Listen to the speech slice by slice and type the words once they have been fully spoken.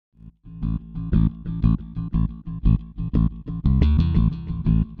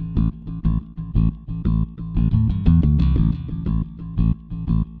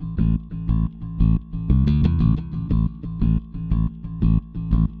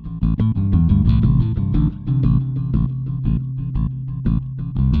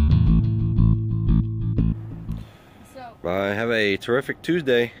a terrific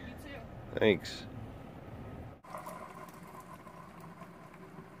Tuesday. You too. Thanks.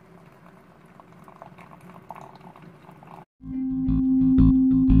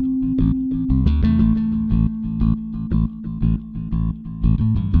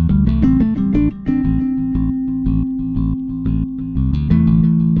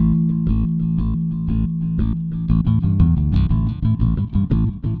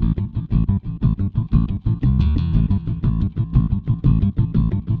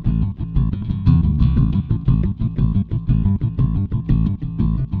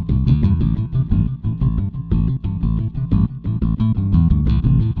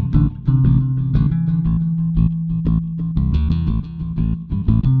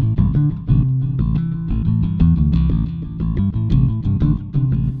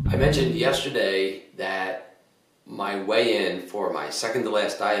 I mentioned yesterday that my weigh-in for my second to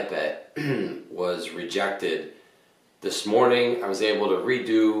last diet bet was rejected. This morning I was able to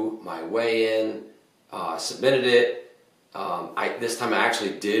redo my weigh-in, submitted it. This time I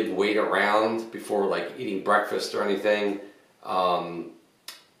actually did wait around before like eating breakfast or anything.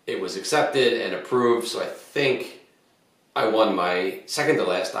 It was accepted and approved, so I think I won my second to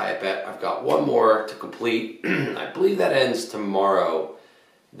last diet bet. I've got one more to complete. I believe that ends tomorrow.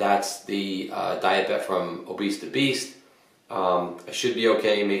 That's the diet bet from Obese to Beast. I should be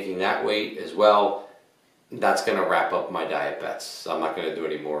okay making that weight as well. That's going to wrap up my diet bets. So I'm not going to do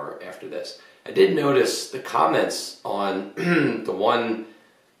any more after this. I did notice the comments on the one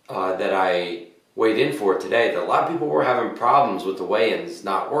that I weighed in for today, that a lot of people were having problems with the weigh-ins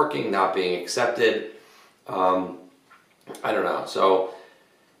not working, not being accepted. I don't know. So,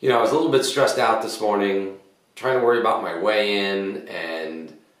 you know, I was a little bit stressed out this morning, trying to worry about my weigh-in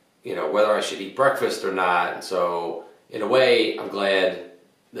and, you know, whether I should eat breakfast or not. And so, in a way, I'm glad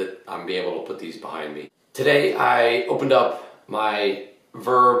that I'm being able to put these behind me. Today, I opened up my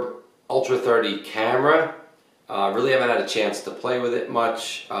Verb Ultra 30 camera. Really haven't had a chance to play with it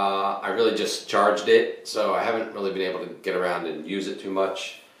much. I really just charged it, so I haven't really been able to get around and use it too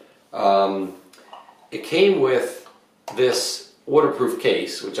much. It came with this waterproof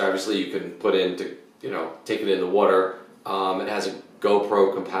case, which obviously you can put in to, you know, take it in the water. It has a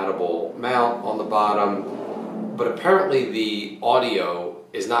GoPro compatible mount on the bottom, but apparently the audio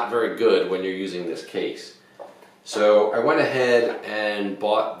is not very good when you're using this case. So I went ahead and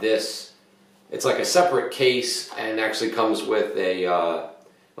bought this. It's like a separate case and actually comes with a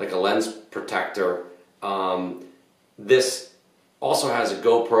like a lens protector. This also has a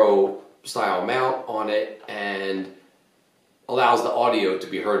GoPro style mount on it and allows the audio to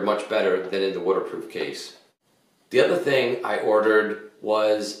be heard much better than in the waterproof case. The other thing I ordered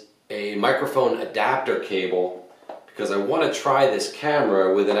was a microphone adapter cable because I want to try this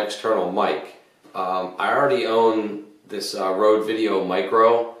camera with an external mic. I already own this Rode Video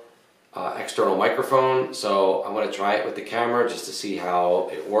Micro external microphone, so I want to try it with the camera just to see how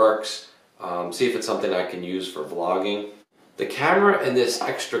it works, see if it's something I can use for vlogging. The camera and this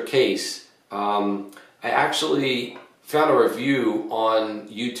extra case, I actually found a review on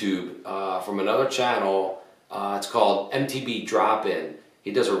YouTube from another channel. It's called MTBdropIN.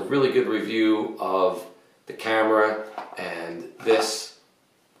 He does a really good review of the camera and this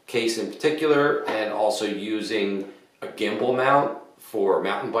case in particular, and also using a gimbal mount for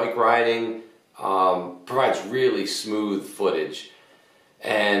mountain bike riding. Provides really smooth footage,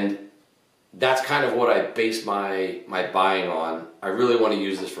 and that's kind of what I base my buying on. I really want to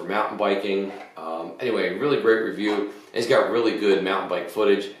use this for mountain biking. Anyway, really great review. He's got really good mountain bike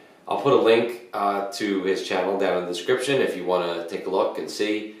footage. I'll put a link to his channel down in the description if you want to take a look and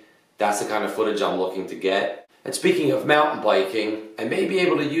see. That's the kind of footage I'm looking to get. And speaking of mountain biking, I may be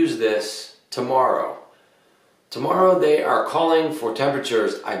able to use this tomorrow. Tomorrow they are calling for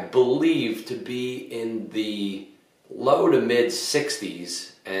temperatures, I believe, to be in the low to mid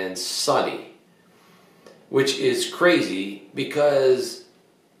 60s and sunny, which is crazy because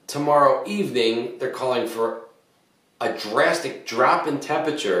tomorrow evening they're calling for a drastic drop in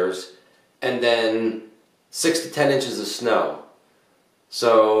temperatures and then 6 to 10 inches of snow.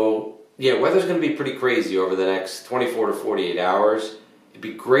 So yeah, weather's going to be pretty crazy over the next 24 to 48 hours. It'd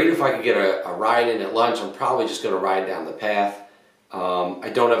be great if I could get a ride in at lunch. I'm probably just going to ride down the path.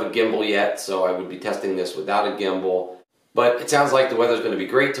 I don't have a gimbal yet, so I would be testing this without a gimbal. But it sounds like the weather's going to be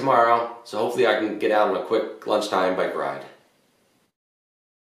great tomorrow, so hopefully I can get out on a quick lunchtime bike ride.